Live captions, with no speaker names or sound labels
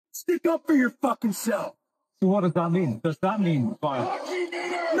Stick up for your fucking self. So what does that mean? Does that mean violence?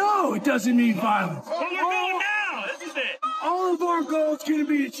 No, it doesn't mean violence. Well, we're going now, isn't it? All of our goals can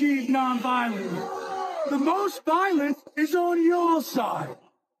be achieved non-violently. The most violence is on your side.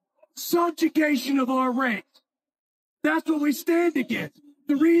 Subjugation of our race. That's what we stand against.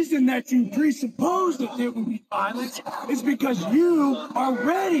 The reason that you presuppose that there will be violence is because you are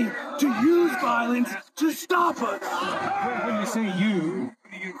ready to use violence to stop us. When you say you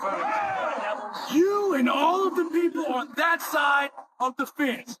You and all of the people on that side of the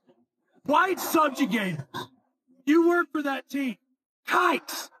fence. White subjugators. You work for that team.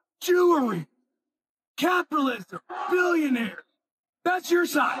 Kites, jewelry, capitalism, billionaires. That's your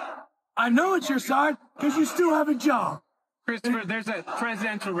side. I know it's your side because you still have a job. Christopher, there's a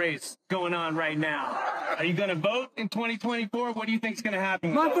presidential race going on right now. Are you going to vote in 2024? What do you think is going to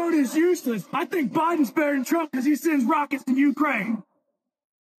happen? My vote is useless. I think Biden's better than Trump because he sends rockets to Ukraine.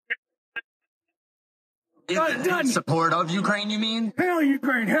 In support of Ukraine, you mean? Hell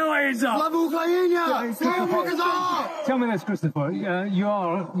Ukraine, hell is up. Tell me this, Christopher. You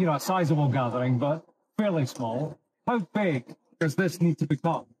are, a sizable gathering, but fairly small. How big does this need to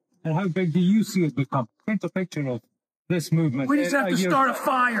become? And how big do you see it become? Paint a picture of this movement. We just have to start a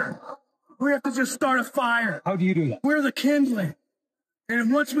fire. We have to just start a fire. How do you do that? We're the kindling.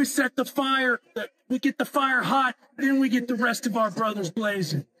 And once we set the fire, we get the fire hot, then we get the rest of our brothers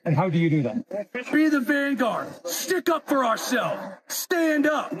blazing. And how do you do that? Be the vanguard. Stick up for ourselves. Stand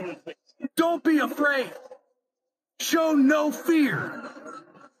up. Don't be afraid. Show no fear.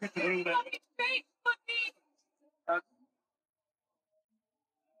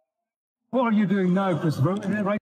 What are you doing now, Christopher? Right